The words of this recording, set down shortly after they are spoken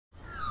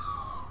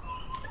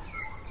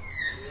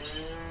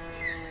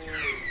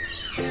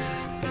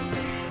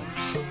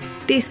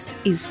This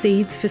is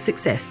Seeds for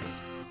Success,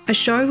 a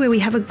show where we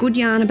have a good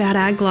yarn about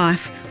ag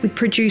life with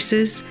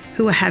producers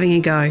who are having a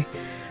go.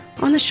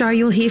 On the show,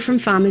 you'll hear from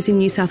farmers in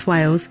New South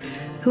Wales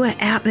who are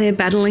out there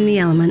battling the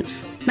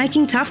elements,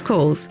 making tough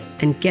calls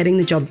and getting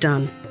the job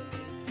done.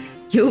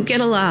 You'll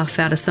get a laugh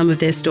out of some of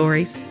their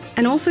stories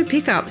and also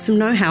pick up some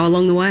know-how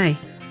along the way.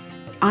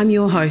 I'm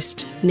your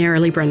host,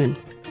 Nerily Brennan.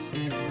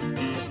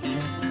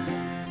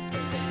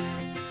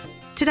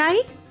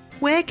 Today,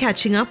 we're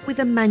catching up with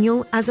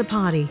Emmanuel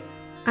Azzopardi.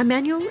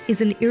 Emmanuel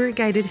is an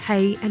irrigated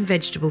hay and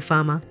vegetable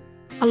farmer,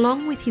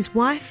 along with his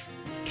wife,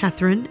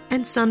 Catherine,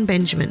 and son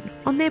Benjamin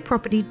on their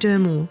property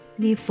Dermore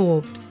near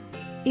Forbes.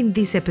 In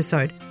this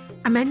episode,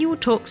 Emmanuel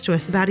talks to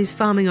us about his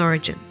farming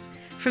origins,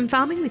 from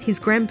farming with his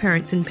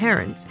grandparents and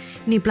parents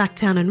near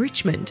Blacktown and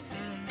Richmond,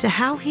 to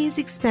how he has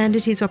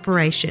expanded his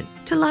operation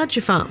to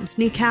larger farms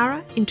near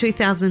Cowra in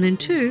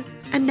 2002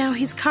 and now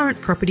his current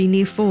property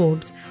near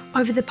Forbes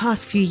over the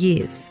past few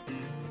years.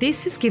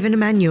 This has given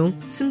Emmanuel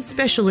some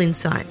special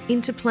insight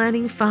into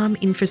planning farm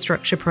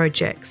infrastructure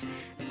projects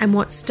and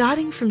what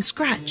starting from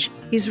scratch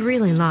is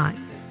really like.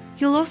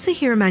 You'll also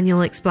hear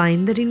Emmanuel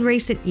explain that in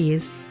recent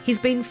years he's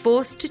been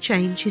forced to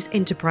change his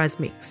enterprise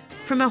mix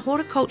from a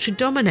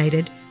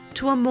horticulture-dominated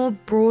to a more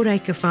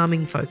broadacre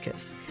farming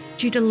focus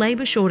due to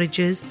labour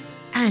shortages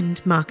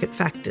and market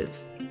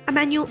factors.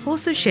 Emmanuel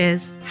also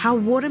shares how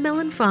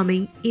watermelon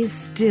farming is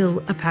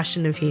still a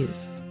passion of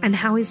his and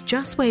how he's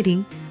just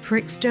waiting for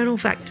external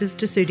factors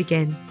to suit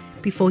again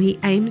before he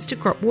aims to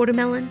crop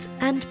watermelons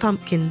and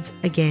pumpkins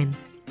again.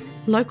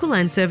 Local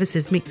Land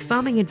Services Mixed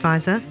Farming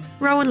Advisor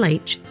Rowan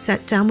Leach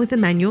sat down with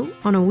Emmanuel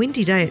on a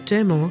windy day at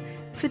Dermore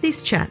for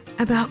this chat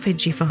about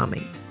veggie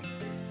farming.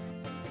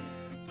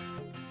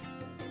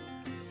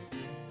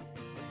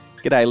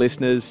 G'day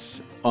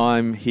listeners,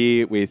 I'm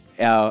here with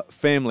our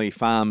family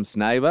farms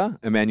neighbour,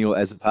 Emmanuel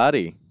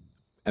Azzopardi.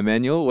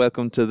 Emmanuel,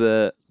 welcome to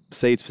the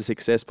Seeds for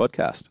Success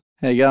podcast.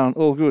 How you going?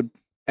 All good.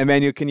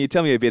 Emmanuel, can you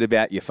tell me a bit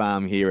about your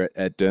farm here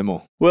at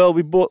Dermore? Well,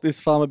 we bought this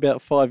farm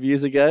about 5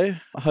 years ago,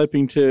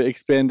 hoping to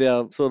expand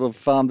our sort of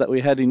farm that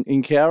we had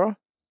in Cowra,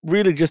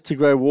 really just to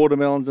grow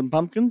watermelons and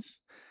pumpkins.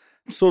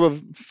 Sort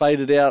of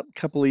faded out a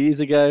couple of years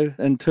ago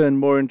and turned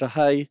more into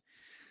hay,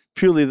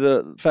 purely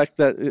the fact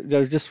that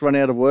they've just run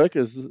out of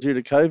workers due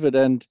to COVID,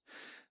 and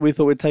we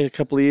thought we'd take a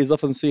couple of years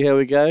off and see how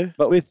we go.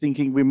 But we're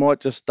thinking we might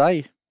just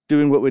stay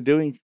doing what we're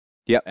doing.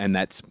 Yep, and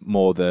that's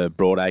more the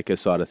broadacre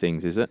side of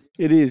things, is it?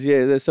 It is,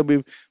 yeah. So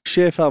we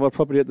share farm our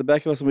property at the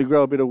back of us, and we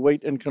grow a bit of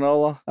wheat and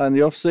canola in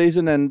the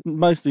off-season, and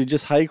mostly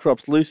just hay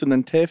crops, lucerne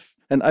and teff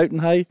and oat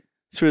and hay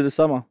through the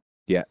summer.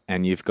 Yeah,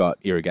 and you've got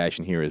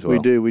irrigation here as well.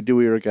 We do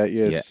irrigate,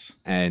 yes.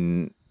 Yeah.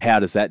 And how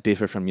does that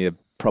differ from your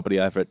property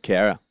over at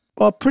Cowra?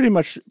 Well, pretty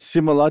much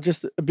similar,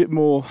 just a bit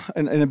more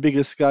in a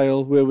bigger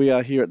scale where we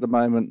are here at the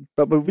moment.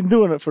 But we've been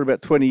doing it for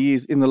about 20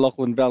 years in the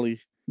Lachlan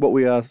Valley, what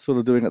we are sort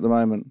of doing at the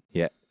moment.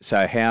 Yeah.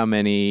 So how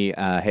many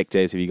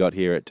hectares have you got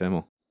here at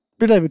Dermore? A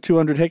bit over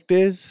 200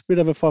 hectares, a bit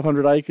over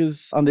 500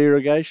 acres under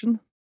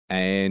irrigation.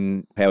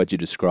 And how would you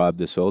describe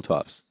the soil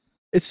types?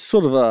 It's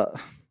sort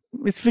of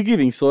it's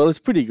forgiving soil. It's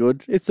pretty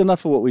good. It's enough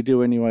for what we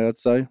do anyway, I'd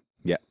say.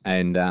 Yeah.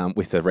 And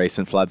with the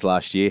recent floods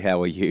last year, how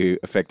were you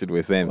affected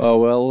with them? Oh,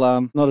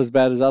 well, not as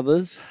bad as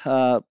others.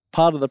 Part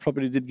of the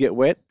property did get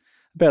wet,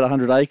 about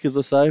 100 acres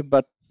or so,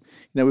 but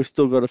we've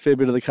still got a fair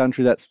bit of the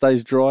country that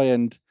stays dry,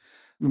 and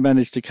we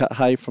managed to cut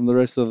hay from the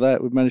rest of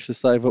that. We managed to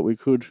save what we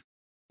could.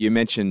 You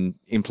mentioned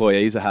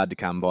employees are hard to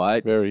come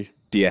by. Very.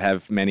 Do you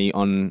have many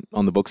on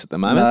the books at the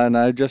moment?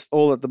 No, just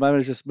all at the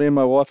moment is just me and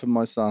my wife and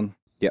my son.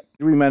 Yep.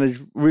 We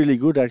manage really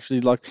good, actually.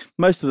 Like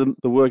most of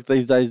the work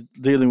these days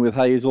dealing with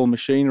hay is all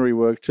machinery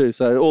work too.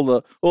 So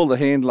all the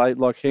hand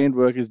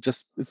work is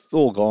just, it's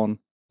all gone.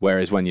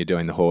 Whereas when you're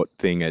doing the hort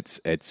thing, it's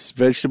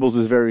vegetables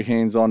is very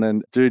hands-on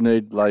and do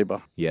need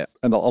labour. Yeah.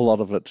 And a lot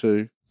of it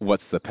too.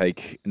 What's the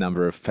peak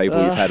number of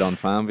people you've had on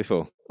farm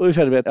before? We've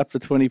had about up to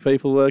 20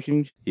 people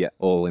working. Yeah,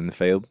 all in the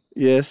field.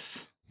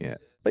 Yes. Yeah.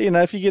 But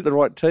if you get the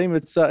right team,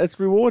 it's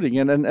rewarding,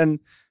 and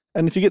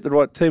if you get the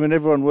right team and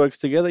everyone works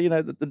together,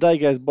 the day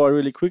goes by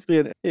really quickly,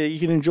 and you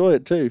can enjoy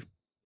it too.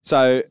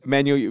 So,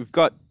 Manuel, you've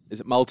got, is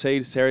it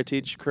Maltese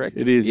heritage, correct?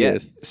 It is,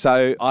 yes.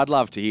 So I'd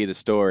love to hear the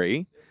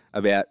story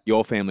about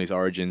your family's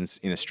origins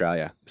in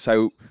Australia.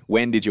 So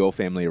when did your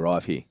family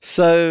arrive here?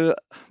 So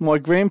my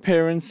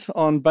grandparents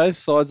on both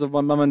sides of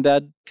my mum and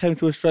dad came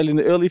to Australia in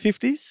the early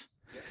 50s.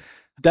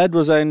 Dad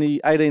was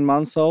only 18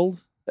 months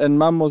old and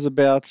mum was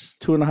about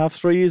 2.5,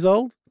 3 years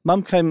old.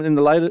 Mum came in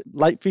the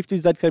late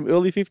 50s, Dad came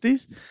early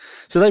 50s.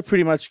 So they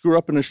pretty much grew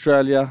up in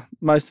Australia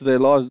most of their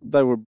lives.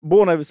 They were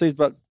born overseas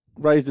but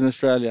raised in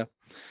Australia.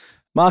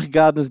 Market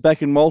Gardeners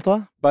back in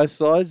Malta, both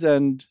sides,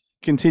 and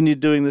continued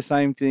doing the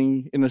same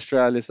thing in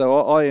Australia. So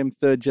I am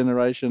third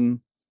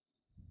generation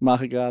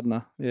market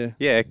gardener. Yeah.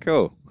 Yeah,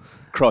 cool.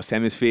 Cross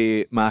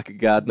hemisphere market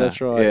gardener. That's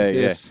right. Yeah,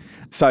 yes.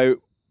 Yeah. So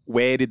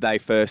where did they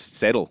first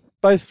settle?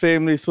 Both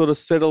families sort of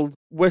settled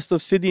west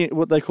of Sydney,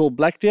 what they call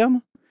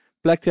Blacktown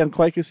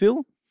Quakers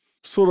Hill.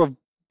 Sort of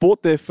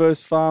bought their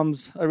first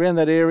farms around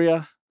that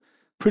area,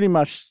 pretty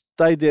much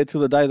stayed there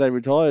till the day they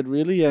retired,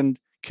 really, and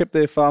kept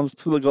their farms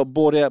till it got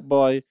bought out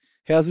by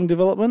housing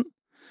development.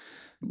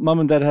 Mum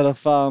and Dad had a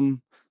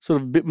farm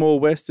sort of a bit more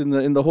west in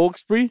the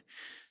Hawkesbury.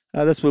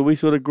 That's where we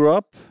sort of grew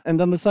up and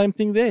done the same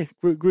thing there.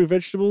 Grew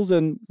vegetables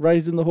and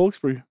raised in the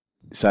Hawkesbury.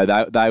 So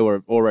they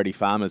were already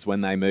farmers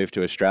when they moved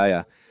to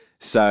Australia.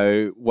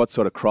 So what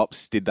sort of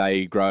crops did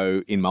they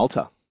grow in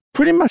Malta?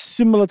 Pretty much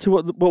similar to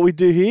what we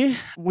do here.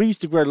 We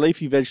used to grow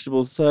leafy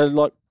vegetables, so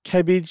like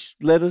cabbage,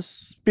 lettuce,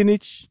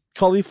 spinach,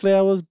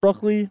 cauliflowers,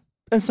 broccoli,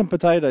 and some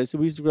potatoes. So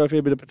we used to grow a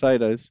fair bit of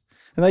potatoes.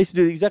 And they used to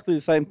do exactly the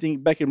same thing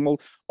back in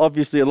Malta,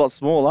 obviously a lot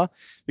smaller,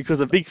 because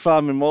the big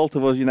farm in Malta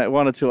was,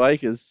 1 or 2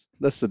 acres.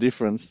 That's the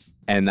difference.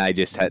 And they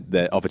just had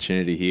the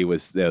opportunity here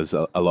there was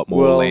a lot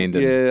more land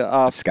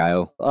and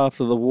scale.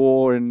 After the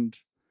war, and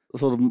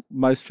sort of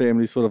most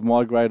families sort of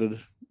migrated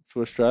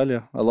to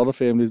Australia. A lot of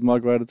families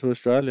migrated to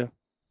Australia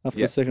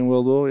after the Second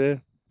World War, yeah.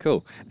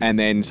 Cool. And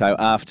then so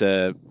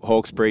after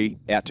Hawkesbury,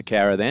 out to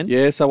Cowra then?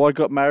 Yeah, so I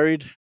got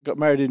married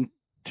in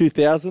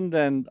 2000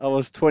 and I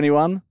was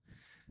 21.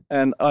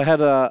 And I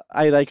had a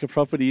 8-acre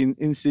property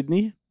in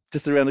Sydney,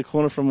 just around the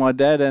corner from my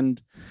dad. And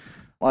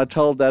I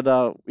told Dad,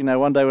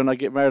 one day when I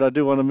get married, I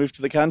do want to move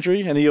to the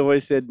country. And he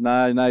always said,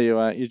 no, you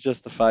won't. It's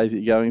just the phase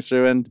that you're going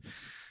through. And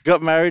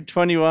got married,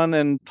 21,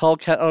 and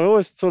I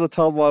always sort of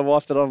told my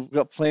wife that I've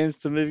got plans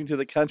to moving to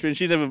the country. And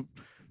she never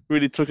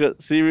really took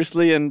it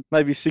seriously. And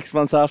maybe 6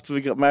 months after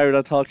we got married,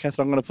 I told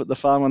Catherine I'm going to put the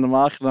farm on the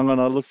market and I'm going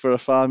to look for a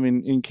farm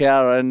in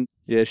Cowra. And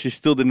yeah, she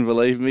still didn't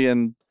believe me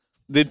and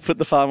did put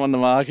the farm on the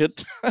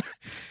market.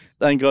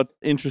 And got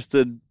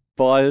interested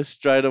buyers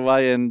straight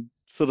away and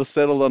sort of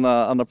settled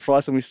on a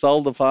price, and we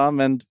sold the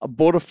farm and I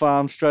bought a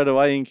farm straight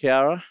away in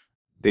Cowra.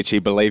 Did she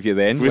believe you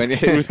then?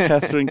 With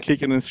Catherine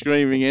kicking and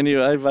screaming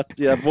anyway. But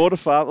yeah, I bought a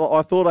farm.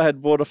 I thought I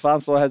had bought a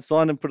farm, so I had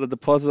signed and put a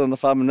deposit on the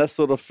farm, and that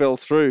sort of fell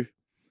through.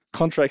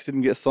 Contracts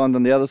didn't get signed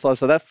on the other side,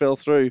 so that fell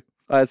through.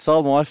 I had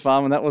sold my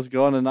farm and that was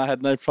gone, and I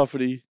had no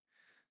property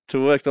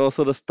to work, so I was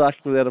sort of stuck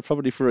without a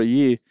property for a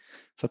year.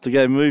 So I had to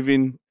go move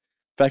in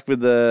back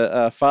with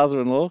the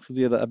father-in-law because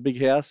he had a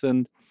big house,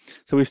 and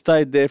so we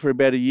stayed there for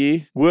about a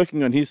year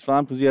working on his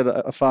farm because he had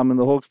a farm in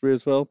the Hawkesbury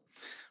as well,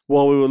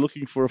 while we were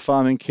looking for a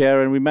farm in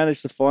Cowra. And we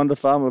managed to find a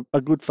farm, a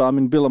good farm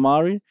in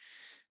Billimari,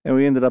 and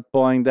we ended up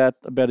buying that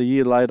about a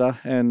year later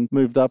and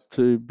moved up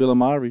to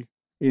Billimari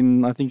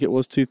in, I think it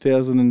was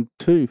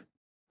 2002.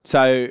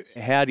 So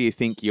how do you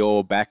think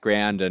your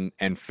background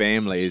and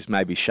family has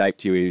maybe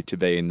shaped you to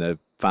be in the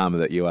farmer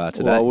that you are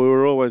today? Well, we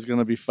were always going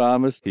to be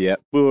farmers. Yeah.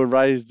 We were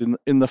raised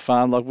in the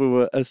farm. Like, we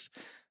were, as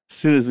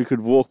soon as we could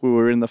walk, we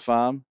were in the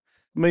farm.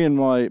 Me and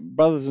my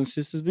brothers and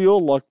sisters, we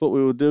all liked what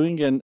we were doing,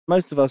 and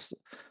most of us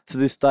to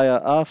this day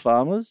are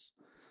farmers.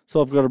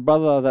 So I've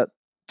got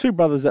two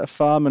brothers that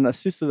farm and a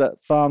sister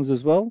that farms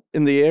as well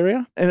in the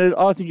area. And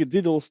I think it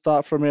did all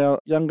start from our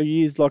younger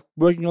years, like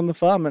working on the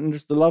farm and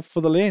just the love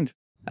for the land.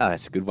 Oh,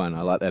 that's a good one.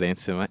 I like that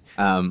answer, mate.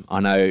 I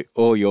know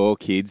all your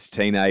kids,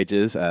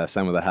 teenagers, are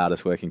some of the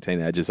hardest working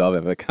teenagers I've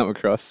ever come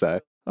across. So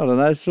I don't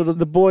know, sort of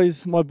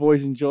my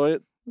boys enjoy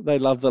it. They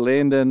love the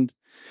land, and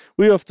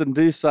we often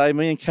do say,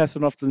 me and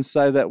Catherine often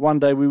say that one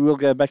day we will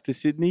go back to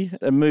Sydney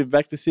and move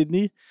back to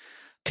Sydney,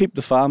 keep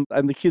the farm.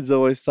 And the kids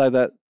always say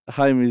that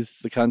home is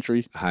the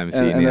country. Home's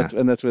here now.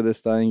 And that's where they're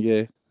staying,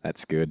 yeah.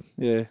 That's good.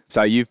 Yeah.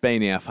 So you've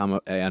been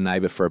our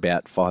neighbour for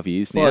about 5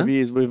 years now? 5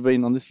 years we've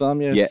been on this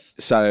farm, yes. Yeah.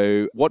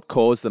 So what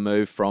caused the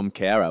move from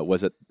Cowra?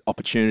 Was it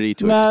opportunity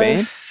to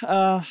expand?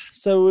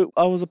 So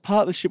I was a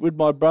partnership with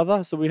my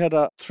brother. So we had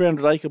a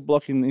 300-acre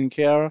block in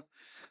Cowra,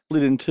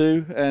 split in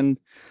two, and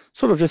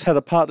sort of just had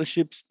a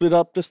partnership, split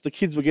up. Just the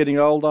kids were getting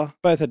older.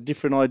 Both had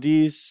different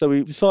ideas. So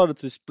we decided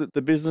to split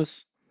the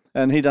business,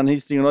 and he done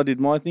his thing and I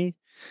did my thing.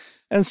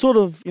 And sort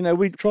of,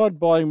 we tried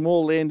buying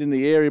more land in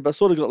the area, but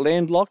sort of got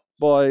landlocked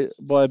by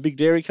a big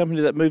dairy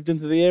company that moved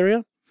into the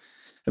area.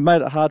 It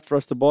made it hard for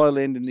us to buy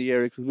land in the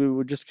area because we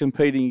were just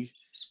competing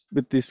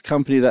with this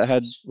company that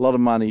had a lot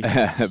of money.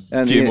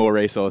 A few more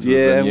resources.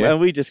 Yeah, and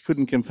we just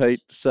couldn't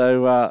compete.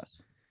 So,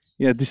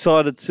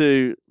 decided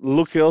to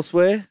look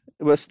elsewhere.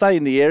 We'll stay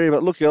in the area,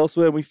 but look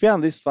elsewhere. We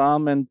found this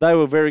farm, and they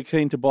were very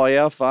keen to buy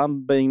our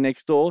farm, being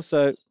next door.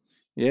 So,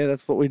 yeah,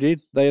 that's what we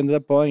did. They ended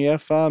up buying our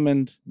farm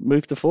and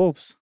moved to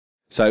Forbes.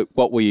 So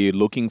what were you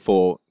looking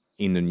for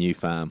in the new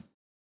farm?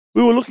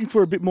 We were looking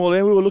for a bit more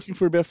land. We were looking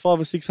for about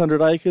 500 or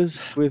 600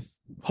 acres with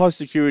high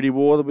security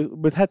water.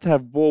 We had to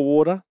have bore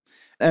water,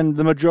 and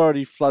the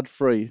majority flood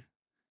free.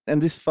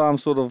 And this farm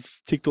sort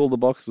of ticked all the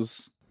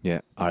boxes.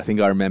 Yeah, I think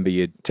I remember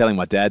you telling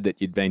my dad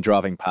that you'd been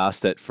driving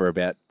past it for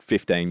about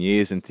 15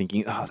 years and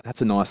thinking, oh,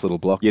 that's a nice little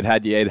block. You'd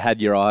had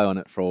your eye on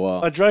it for a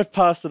while. I drove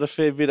past it a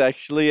fair bit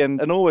actually, and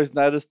always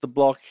noticed the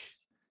block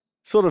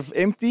sort of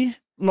empty,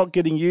 not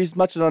getting used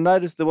much. And I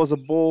noticed there was a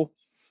bore,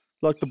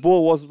 like the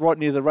bore was right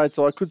near the road,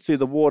 so I could see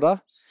the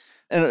water,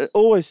 and it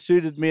always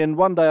suited me. And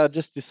one day I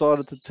just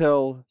decided to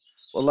tell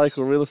a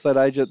local real estate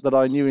agent that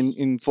I knew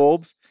in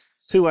Forbes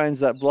who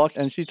owns that block,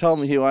 and she told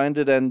me who owned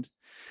it, and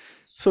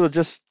sort of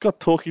just got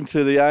talking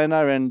to the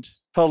owner and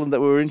told him that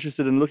we were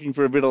interested in looking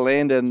for a bit of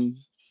land and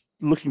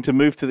looking to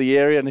move to the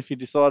area. And if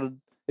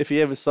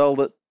he ever sold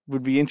it,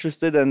 would be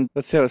interested, and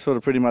that's how it sort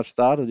of pretty much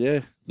started,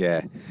 yeah.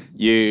 Yeah.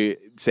 You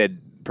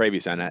said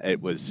previous owner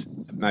it was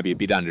maybe a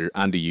bit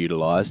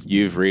underutilised.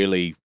 You've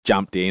really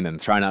jumped in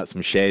and thrown out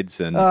some sheds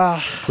and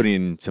put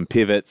in some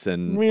pivots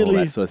and all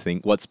that sort of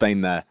thing. What's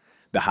been the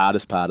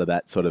hardest part of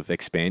that sort of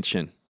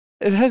expansion?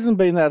 It hasn't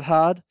been that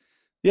hard.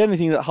 The only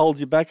thing that holds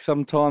you back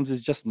sometimes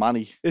is just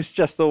money. It's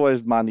just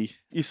always money.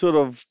 You sort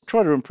of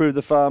try to improve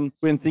the farm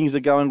when things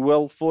are going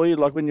well for you,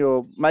 like when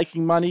you're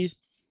making money.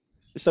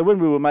 So when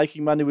we were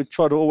making money, we'd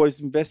try to always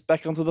invest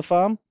back onto the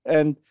farm,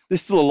 and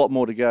there's still a lot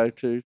more to go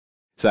too.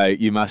 So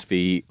you must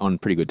be on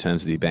pretty good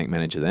terms with your bank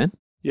manager then?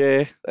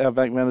 Yeah, our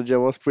bank manager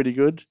was pretty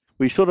good.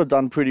 We sort of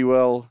done pretty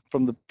well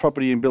from the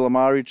property in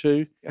Billamari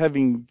too.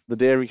 Having the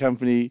dairy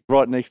company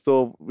right next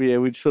door,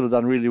 we'd sort of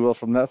done really well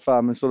from that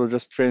farm and sort of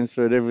just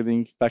transferred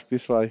everything back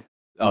this way.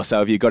 Oh, so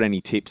have you got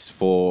any tips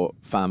for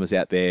farmers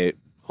out there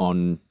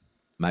on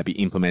maybe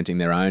implementing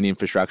their own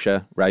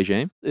infrastructure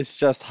regime? It's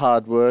just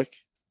hard work.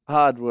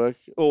 Hard work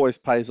always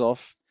pays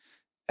off.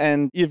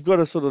 And you've got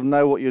to sort of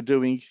know what you're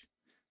doing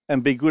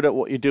and be good at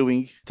what you're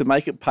doing to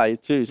make it pay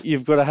too. So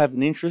you've got to have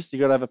an interest.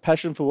 You've got to have a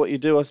passion for what you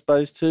do, I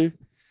suppose, too,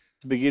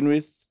 to begin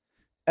with.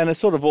 And it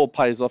sort of all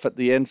pays off at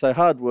the end. So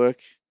hard work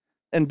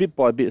and bit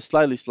by bit,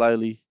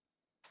 slowly,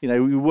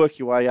 you work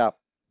your way up.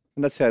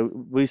 And that's how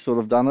we sort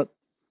of done it,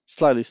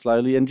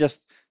 slowly, and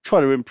just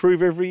try to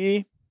improve every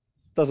year.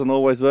 Doesn't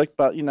always work,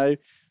 but,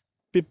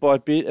 bit by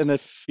bit. And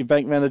if your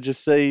bank manager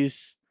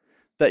sees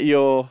that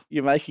you're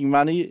making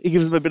money, it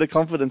gives them a bit of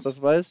confidence, I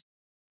suppose.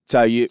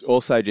 So you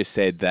also just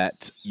said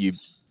that you've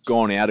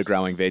gone out of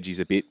growing veggies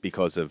a bit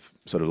because of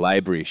sort of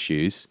labour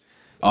issues.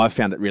 I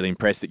found it really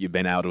impressive that you've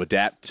been able to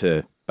adapt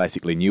to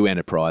basically new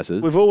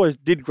enterprises. We've always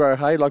did grow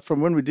hay, like from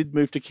when we did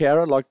move to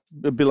Cowra, like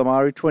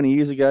Billamari 20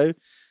 years ago.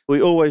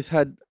 We always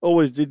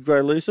did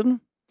grow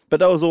lucerne, but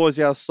that was always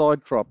our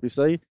side crop, you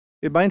see.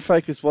 The main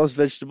focus was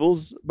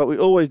vegetables, but we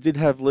always did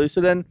have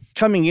lucerne. And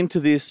coming into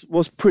this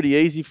was pretty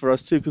easy for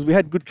us too, because we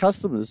had good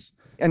customers,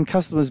 and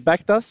customers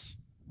backed us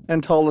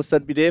and told us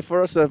they'd be there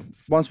for us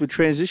once we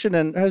transitioned,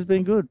 and it has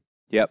been good.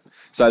 Yep.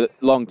 So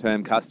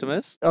long-term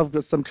customers? I've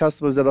got some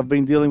customers that I've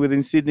been dealing with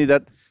in Sydney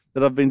that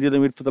I've been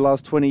dealing with for the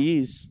last 20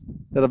 years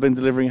that I've been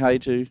delivering hay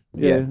to.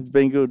 Yeah, it's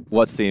been good.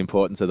 What's the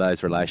importance of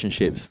those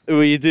relationships?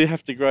 Well, you do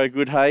have to grow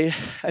good hay,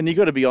 and you've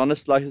got to be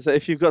honest. Like I say,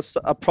 if you've got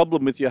a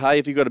problem with your hay,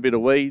 if you've got a bit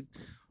of weed,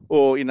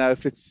 or,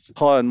 if it's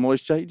high in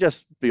moisture, you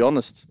just be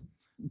honest.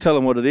 Tell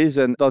them what it is,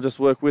 and they'll just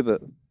work with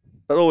it.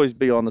 But always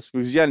be honest,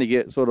 because you only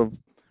get sort of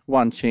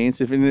one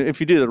chance. If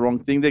you do the wrong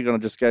thing, they're going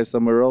to just go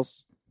somewhere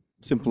else.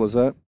 Simple as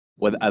that.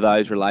 Well, are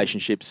those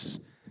relationships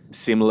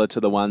similar to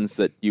the ones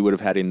that you would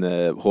have had in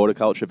the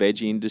horticulture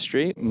veggie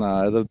industry?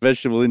 No, the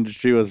vegetable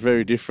industry was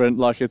very different.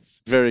 Like,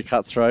 it's very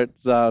cutthroat.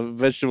 The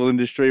vegetable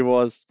industry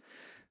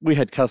we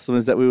had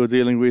customers that we were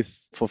dealing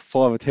with for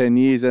 5 or 10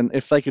 years, and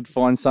if they could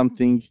find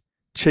something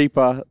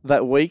cheaper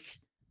that week,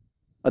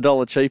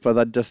 $1 cheaper,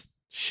 they'd just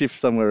shift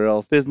somewhere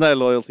else. There's no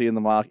loyalty in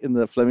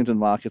the Flemington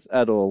markets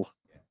at all.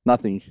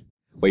 Nothing.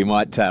 We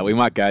might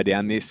go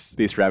down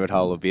this rabbit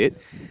hole a bit.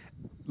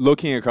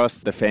 Looking across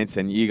the fence,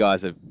 and you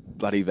guys have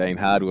bloody been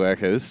hard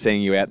workers,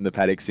 seeing you out in the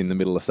paddocks in the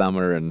middle of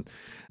summer and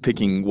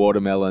picking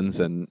watermelons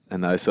and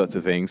those sorts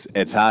of things.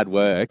 It's hard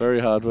work. Very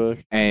hard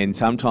work. And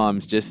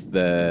sometimes just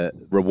the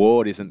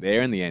reward isn't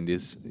there in the end.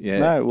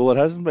 No, well, it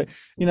hasn't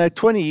been.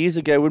 20 years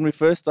ago when we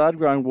first started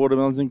growing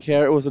watermelons in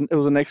Cowra, it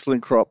was an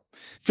excellent crop.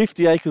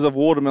 50 acres of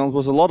watermelons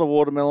was a lot of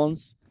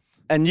watermelons,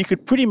 and you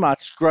could pretty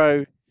much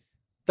grow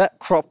that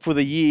crop for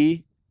the year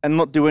and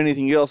not do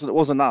anything else, and it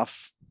was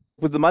enough.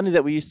 With the money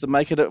that we used to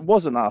make it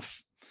was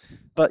enough.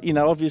 But,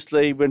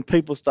 obviously when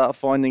people start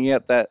finding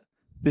out that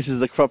this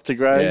is a crop to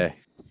grow,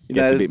 it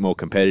gets a bit more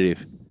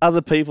competitive.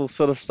 Other people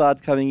sort of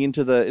started coming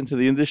into the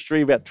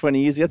industry about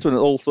 20 years ago. That's when it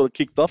all sort of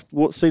kicked off,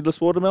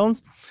 seedless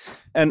watermelons.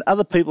 And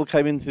other people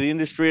came into the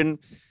industry, and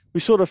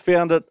we sort of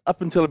found it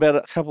up until about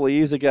a couple of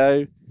years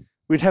ago,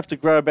 we'd have to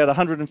grow about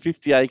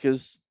 150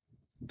 acres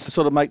to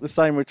sort of make the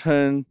same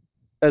return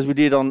as we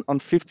did on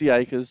 50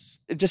 acres.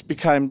 It just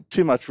became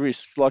too much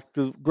risk. Like,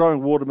 'cause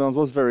growing watermelons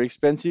was very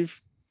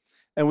expensive.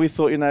 And we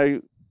thought,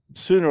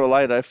 sooner or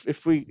later,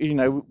 if we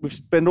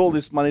spend all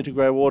this money to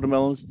grow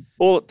watermelons,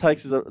 all it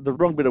takes is the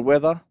wrong bit of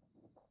weather,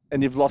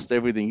 and you've lost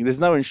everything. There's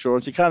no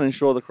insurance. You can't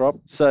insure the crop.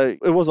 So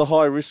it was a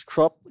high-risk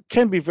crop. It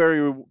can be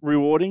very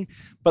rewarding,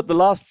 but the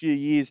last few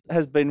years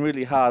has been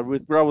really hard,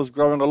 with growers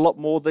growing a lot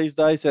more these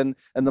days, and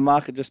the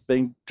market just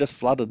being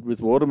flooded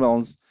with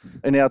watermelons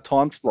in our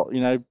time slot.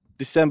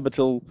 December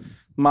till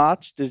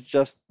March,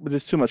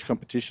 there's too much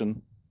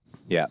competition.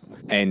 Yeah,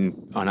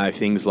 and I know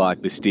things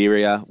like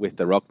listeria with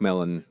the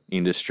rockmelon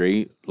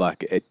industry,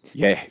 it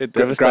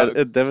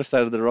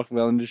devastated the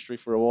rockmelon industry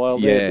for a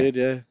while. It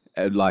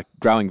did. Like,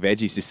 growing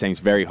veggies just seems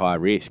very high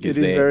risk. It's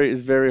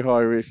very high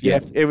risk.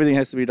 Everything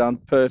has to be done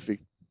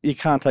perfect. You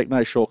can't take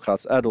no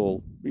shortcuts at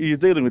all. You're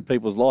dealing with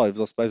people's lives,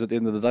 I suppose, at the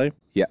end of the day.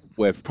 Yeah,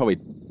 we've probably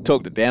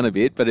talked it down a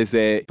bit, but is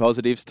there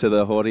positives to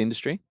the hort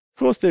industry? Of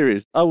course there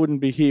is. I wouldn't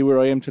be here where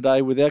I am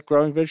today without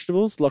growing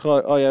vegetables. Like,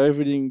 I owe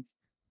everything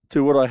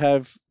to what I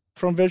have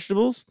from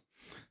vegetables.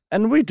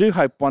 And we do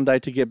hope one day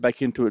to get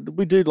back into it.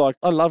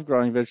 I love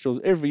growing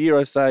vegetables. Every year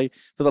I say,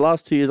 for the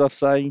last 2 years I've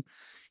saying,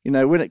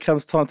 when it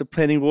comes time to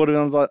planting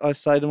watermelons, I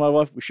say to my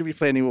wife, we should be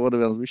planting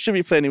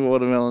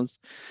watermelons.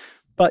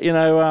 But,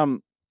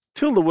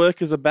 till the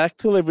workers are back,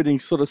 till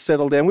everything's sort of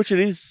settled down, which it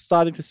is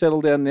starting to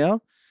settle down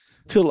now,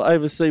 till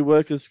overseas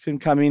workers can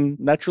come in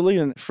naturally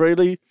and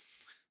freely,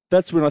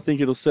 that's when I think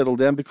it'll settle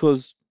down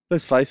because,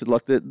 let's face it,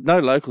 no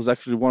locals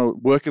actually want to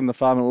work in the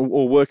farm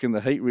or work in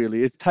the heat,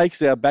 really. It takes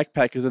our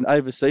backpackers and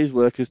overseas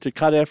workers to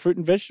cut our fruit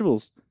and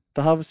vegetables,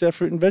 to harvest our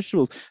fruit and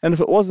vegetables. And if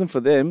it wasn't for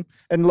them,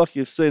 and like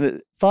you've seen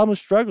it, farmers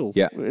struggle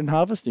in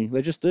harvesting.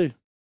 They just do.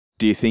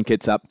 Do you think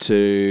it's up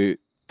to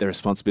the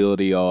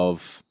responsibility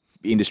of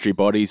industry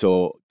bodies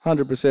or...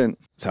 100%.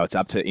 So it's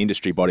up to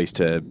industry bodies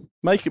to...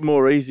 make it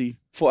more easy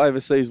for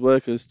overseas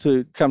workers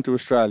to come to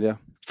Australia.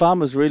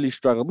 Farmers really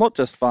struggled, not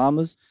just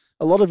farmers.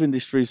 A lot of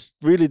industries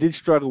really did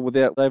struggle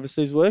without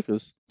overseas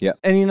workers. Yeah.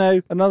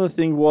 And, another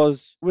thing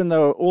was when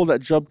all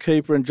that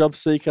JobKeeper and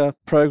JobSeeker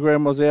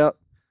program was out,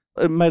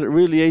 it made it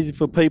really easy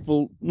for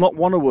people not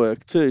want to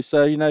work too.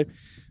 So,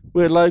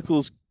 where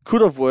locals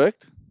could have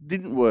worked,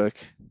 didn't work,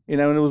 and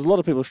there was a lot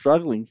of people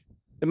struggling.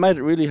 It made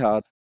it really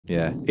hard.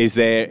 Yeah. Is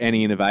there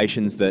any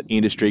innovations that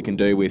industry can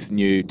do with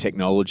new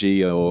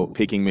technology or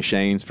picking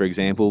machines, for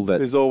example?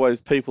 There's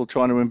always people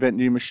trying to invent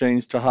new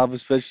machines to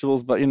harvest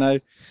vegetables, but,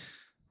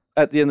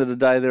 at the end of the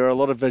day, there are a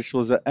lot of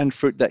vegetables and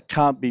fruit that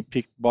can't be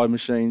picked by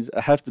machines,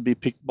 have to be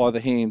picked by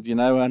the hand,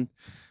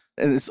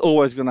 and it's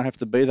always going to have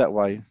to be that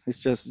way.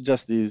 It's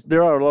just is.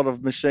 There are a lot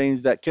of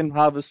machines that can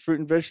harvest fruit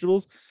and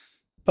vegetables,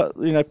 but,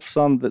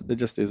 some that there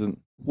just isn't.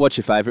 What's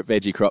your favourite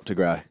veggie crop to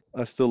grow?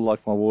 I still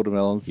like my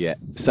watermelons. Yeah.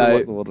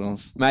 So the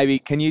watermelons. Maybe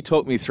can you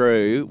talk me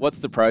through what's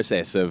the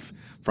process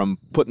from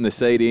putting the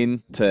seed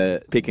in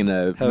to picking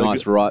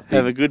ripe...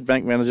 Have a good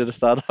bank manager to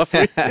start off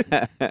with.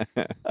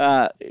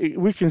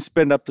 We can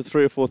spend up to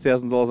 $3,000 or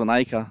 $4,000 an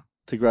acre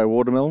to grow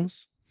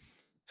watermelons.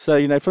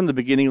 So, from the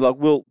beginning,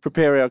 we'll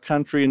prepare our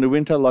country in the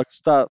winter,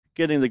 start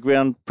getting the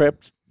ground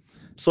prepped.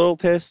 Soil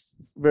tests,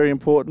 very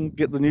important.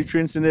 Get the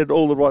nutrients in there,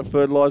 all the right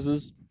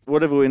fertilisers,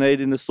 whatever we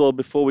need in the soil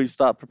before we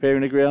start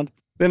preparing the ground.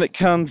 Then it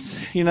comes,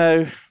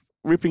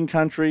 ripping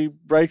country,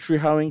 rotary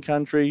hoeing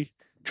country,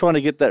 trying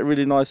to get that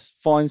really nice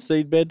fine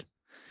seed bed.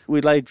 We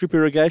lay drip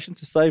irrigation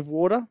to save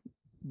water,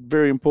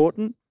 very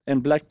important,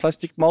 and black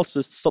plastic mulch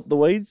to stop the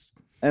weeds.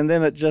 And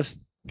then it just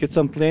gets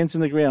some plants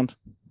in the ground.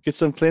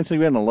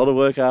 A lot of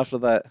work after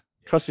that.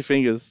 Cross your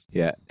fingers.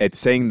 Yeah,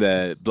 seeing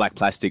the black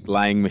plastic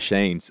laying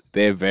machines,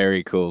 they're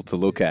very cool to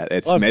look at.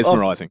 It's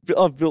mesmerising.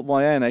 I've built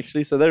my own,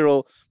 actually.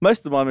 So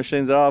most of my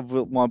machines I've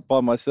built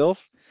by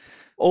myself.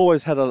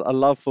 Always had a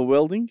love for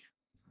welding,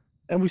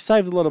 and we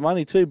saved a lot of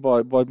money too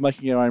by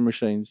making our own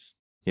machines.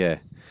 Yeah,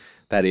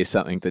 that is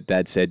something that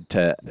Dad said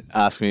to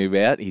ask me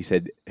about. He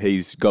said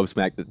he's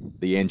gobsmacked at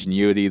the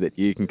ingenuity that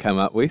you can come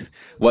up with.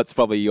 What's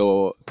probably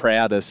your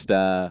proudest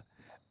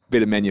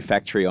bit of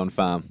manufacturing on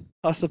farm?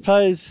 I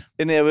suppose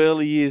in our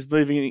early years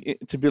moving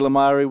to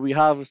Billimari, we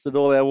harvested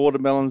all our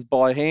watermelons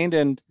by hand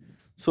and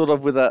sort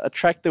of with a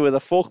tractor with a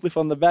forklift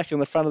on the back and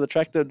the front of the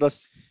tractor,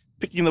 just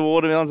picking the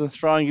watermelons and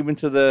throwing them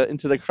into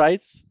the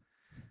crates.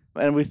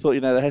 And we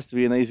thought, there has to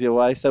be an easier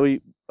way. So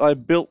I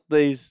built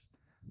these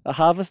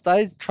harvest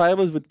aids,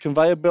 trailers with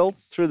conveyor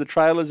belts through the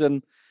trailers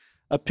and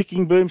a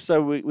picking boom.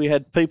 So we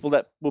had people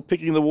that were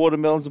picking the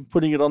watermelons and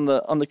putting it on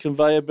the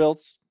conveyor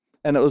belts,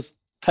 and it was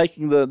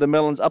taking the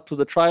melons up to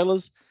the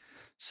trailers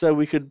so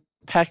we could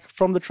pack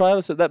from the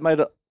trailer. So that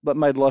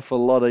made life a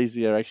lot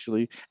easier,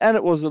 actually. And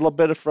it was a lot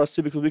better for us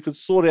too because we could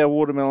sort our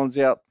watermelons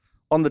out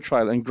on the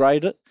trailer and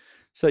grade it.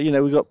 So,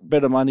 we got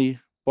better money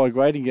by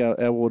grading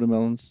our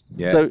watermelons.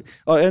 Yeah. So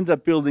I ended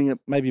up building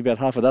maybe about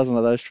half a dozen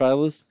of those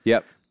trailers.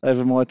 Yep.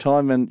 Over my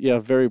time, and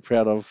very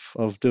proud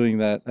of doing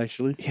that,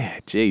 actually. Yeah,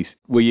 geez.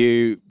 Were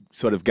you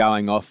sort of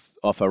going off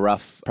a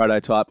rough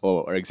prototype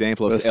or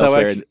example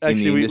elsewhere in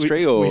the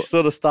industry? We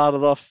sort of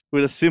started off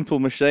with a simple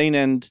machine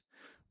and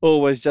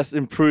always just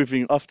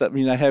improving off that,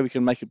 how we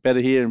can make it better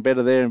here and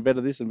better there and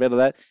better this and better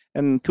that,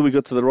 and until we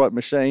got to the right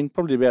machine.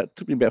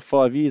 Took me about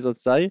 5 years, I'd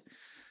say,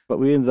 but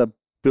we ended up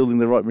building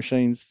the right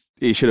machines.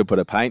 You should have put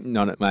a patent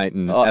on it, mate,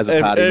 and as a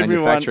part of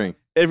manufacturing.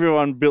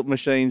 Everyone built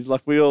machines.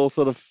 We all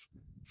sort of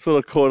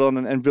caught on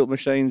and built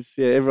machines.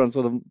 Yeah, everyone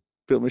sort of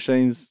built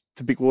machines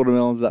to pick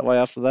watermelons that way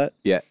after that.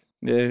 Yeah.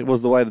 Yeah, it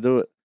was the way to do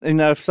it.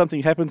 And, if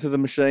something happened to the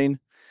machine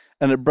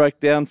and it broke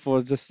down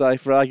for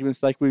argument's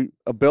sake,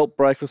 a belt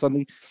broke or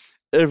something,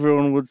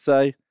 everyone would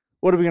say,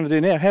 what are we going to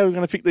do now? How are we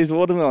going to pick these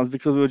watermelons?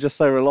 Because we were just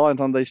so reliant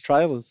on these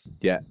trailers.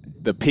 Yeah.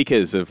 The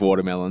pickers of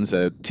watermelons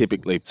are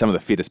typically some of the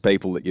fittest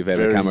people that you've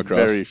ever come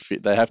across. Very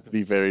fit. They have to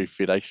be very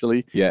fit,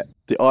 actually. Yeah.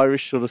 The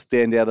Irish sort of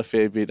stand out a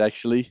fair bit,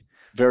 actually.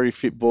 Very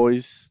fit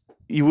boys.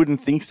 You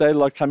wouldn't think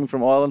so, coming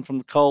from Ireland, from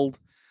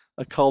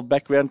a cold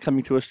background,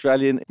 coming to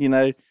Australia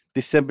in,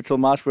 December till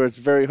March where it's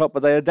very hot,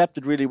 but they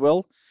adapted really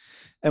well.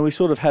 And we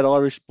sort of had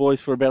Irish boys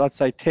for about, I'd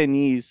say, 10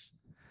 years,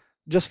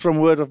 just from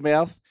word of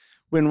mouth.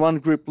 When one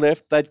group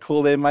left, they'd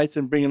call their mates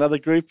and bring another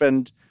group,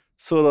 and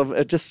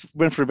it just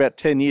went for about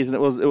 10 years, and it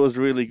was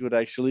really good,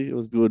 actually. It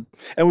was good.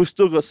 And we've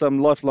still got some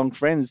lifelong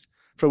friends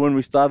from when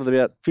we started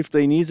about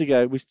 15 years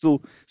ago. We're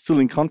still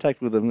in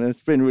contact with them, and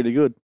it's been really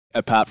good.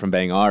 Apart from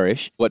being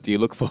Irish, what do you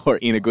look for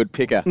in a good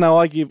picker? No,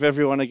 I give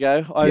everyone a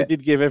go. I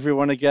did give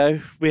everyone a go.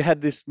 We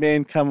had this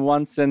man come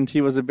once, and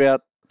he was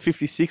about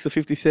 56 or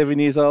 57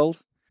 years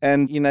old.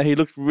 And, he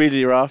looked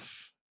really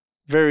rough,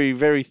 very,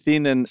 very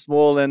thin and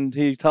small. And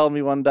he told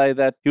me one day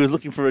that he was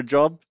looking for a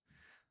job.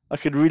 I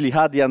could really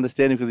hardly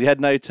understand him because he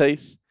had no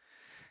teeth.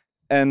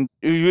 And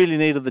he really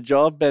needed the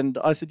job. And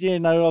I said,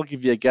 I'll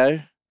give you a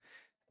go.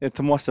 And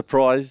to my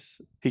surprise,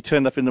 he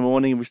turned up in the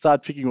morning and we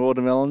started picking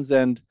watermelons.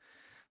 And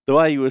the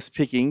way he was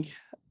picking,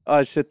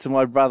 I said to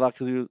my brother,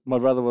 because my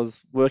brother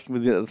was working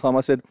with me at the time,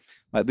 I said,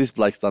 mate, this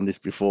bloke's done this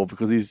before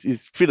because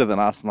he's fitter than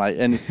us, mate,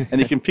 and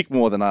he can pick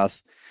more than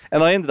us.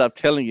 And I ended up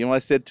telling him, I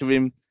said to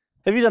him,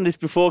 have you done this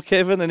before,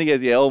 Kevin? And he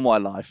goes, yeah, all my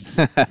life.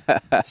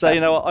 So,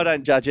 I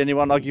don't judge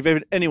anyone. I give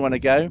anyone a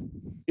go.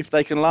 If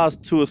they can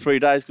last 2 or 3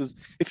 days, because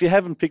if you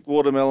haven't picked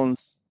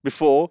watermelons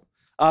before,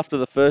 after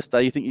the first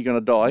day, you think you're going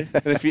to die.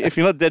 And if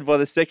you're not dead by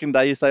the second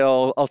day, you say,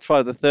 oh, I'll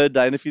try the third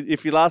day. And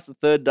if you last the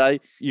third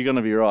day, you're going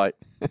to be right.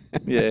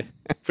 Yeah,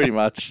 pretty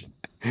much.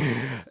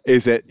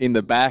 Is it in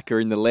the back or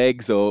in the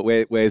legs, or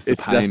where's the pain?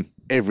 It's just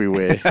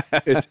everywhere.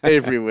 It's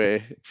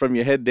everywhere. From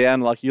your head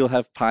down, like you'll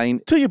have pain.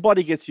 Till your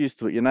body gets used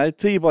to it,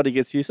 Till your body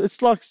gets used to it.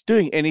 It's like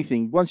doing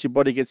anything. Once your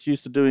body gets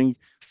used to doing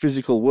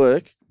physical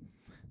work,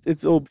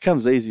 it all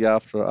becomes easy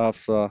after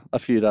a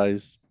few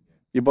days.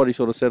 Your body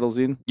sort of settles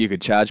in. You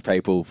could charge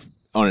people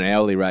on an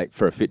hourly rate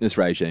for a fitness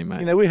regime,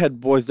 mate. We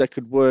had boys that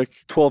could work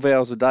 12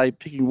 hours a day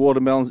picking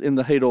watermelons in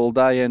the heat all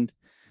day and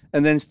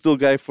then still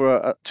go for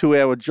a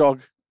 2-hour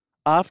jog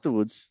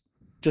afterwards.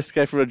 Just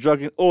go for a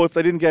jog. Or if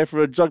they didn't go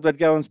for a jog, they'd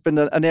go and spend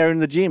an hour in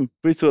the gym.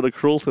 We sort of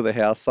crawl to the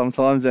house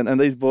sometimes, and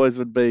these boys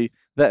would be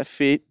that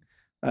fit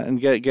and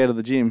go to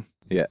the gym.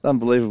 Yeah.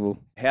 Unbelievable.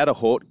 How do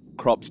hort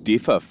crops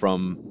differ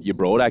from your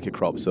broadacre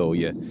crops or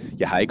your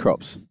hay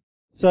crops?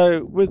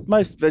 So with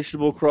most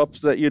vegetable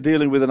crops that you're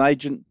dealing with an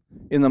agent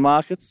in the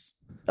markets,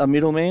 a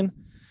middleman,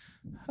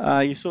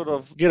 you sort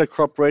of get a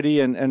crop ready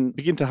and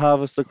begin to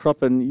harvest the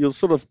crop, and you'll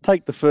sort of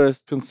take the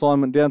first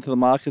consignment down to the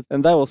market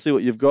and they will see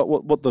what you've got,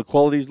 what the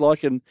quality's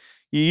like, and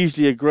you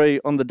usually agree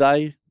on the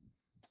day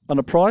on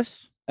a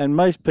price, and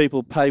most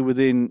people pay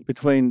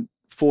between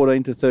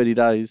 14 to 30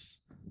 days,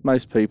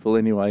 most people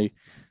anyway.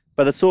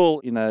 But it's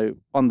all,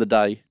 on the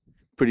day,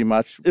 pretty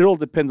much. It all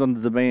depends on the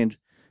demand.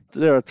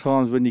 There are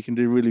times when you can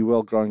do really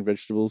well growing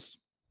vegetables,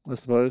 I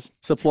suppose.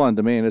 Supply and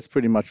demand, it's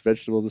pretty much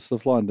vegetables, it's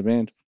supply and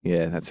demand.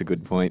 Yeah, that's a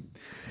good point.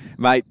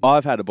 Mate,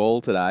 I've had a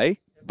ball today,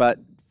 but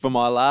for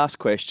my last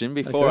question,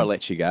 before I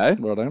let you go,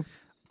 Righto.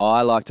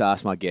 I like to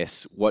ask my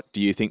guests, what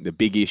do you think the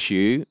big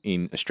issue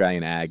in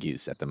Australian ag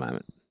is at the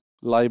moment?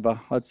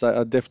 Labour. I'd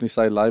definitely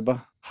say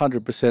labour,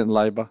 100%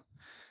 labour.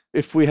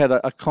 If we had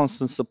a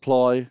constant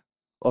supply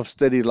of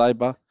steady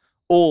labour,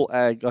 all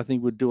ag, I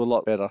think, would do a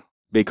lot better.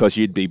 Because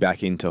you'd be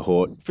back into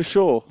hort. For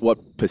sure.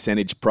 What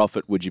percentage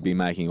profit would you be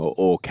making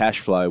or cash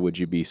flow would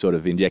you be sort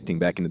of injecting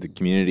back into the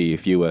community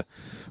if you were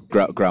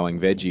growing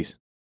veggies?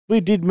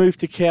 We did move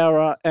to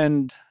Cowra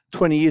and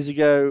 20 years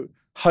ago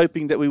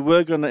hoping that we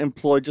were going to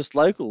employ just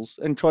locals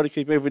and try to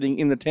keep everything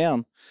in the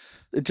town.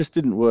 It just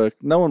didn't work.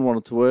 No one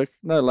wanted to work.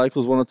 No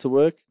locals wanted to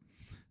work.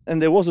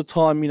 And there was a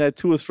time,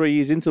 2 or 3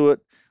 years into it,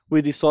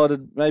 we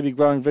decided maybe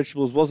growing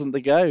vegetables wasn't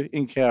the go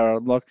in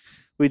Cowra. Like,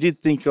 we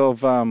did think of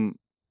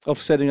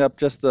setting up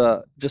just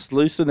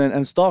lucerne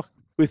and stock.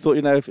 We thought,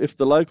 if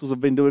the locals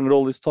have been doing it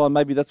all this time,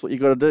 maybe that's what you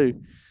got to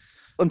do.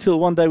 Until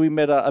one day we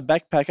met a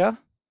backpacker,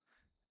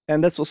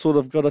 and that's what sort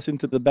of got us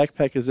into the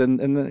backpackers, and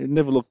it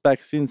never looked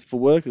back since for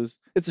workers.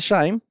 It's a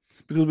shame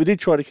because we did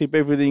try to keep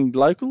everything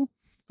local,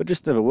 but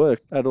just never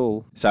worked at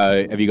all.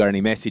 So have you got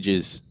any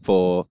messages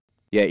for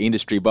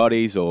industry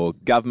bodies or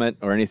government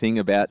or anything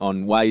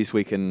on ways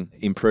we can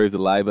improve the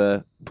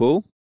labour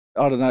pool?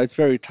 I don't know. It's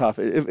very tough.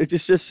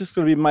 It's just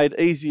going to be made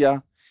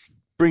easier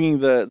bringing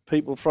the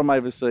people from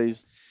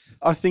overseas.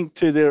 I think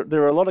too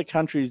there are a lot of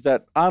countries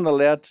that aren't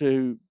allowed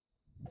to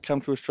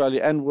come to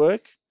Australia and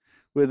work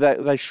where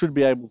they should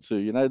be able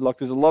to. Like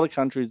there's a lot of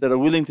countries that are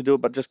willing to do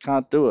it but just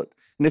can't do it.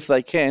 And if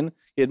they can,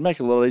 it'd make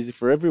it a lot easier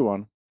for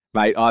everyone.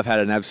 Mate, I've had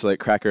an absolute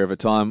cracker of a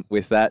time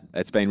with that.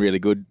 It's been really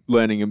good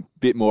learning a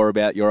bit more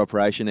about your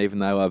operation, even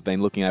though I've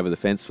been looking over the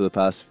fence for the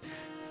past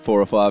 4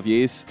 or 5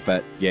 years.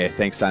 But yeah,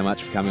 thanks so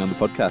much for coming on the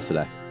podcast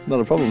today. Not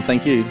a problem.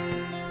 Thank you.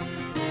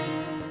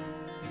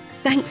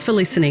 Thanks for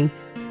listening.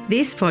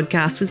 This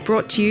podcast was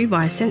brought to you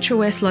by Central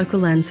West Local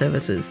Land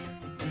Services.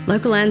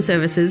 Local Land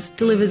Services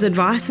delivers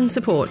advice and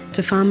support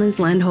to farmers,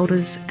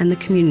 landholders and the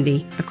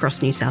community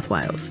across New South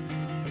Wales.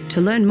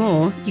 To learn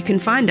more, you can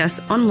find us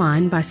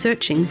online by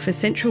searching for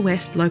Central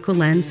West Local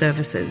Land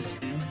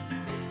Services.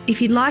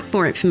 If you'd like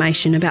more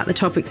information about the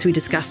topics we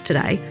discussed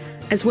today,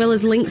 as well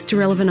as links to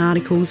relevant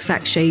articles,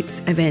 fact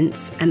sheets,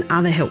 events and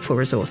other helpful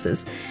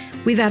resources,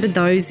 we've added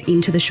those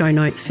into the show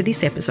notes for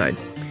this episode.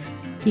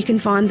 You can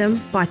find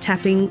them by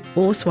tapping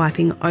or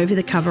swiping over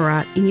the cover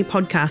art in your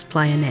podcast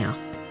player now.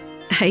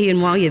 Hey,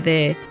 and while you're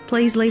there,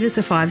 please leave us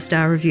a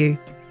 5-star review.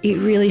 It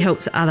really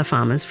helps other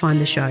farmers find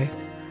the show.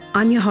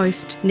 I'm your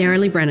host,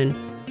 Nerily Brennan,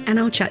 and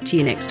I'll chat to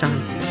you next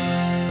time.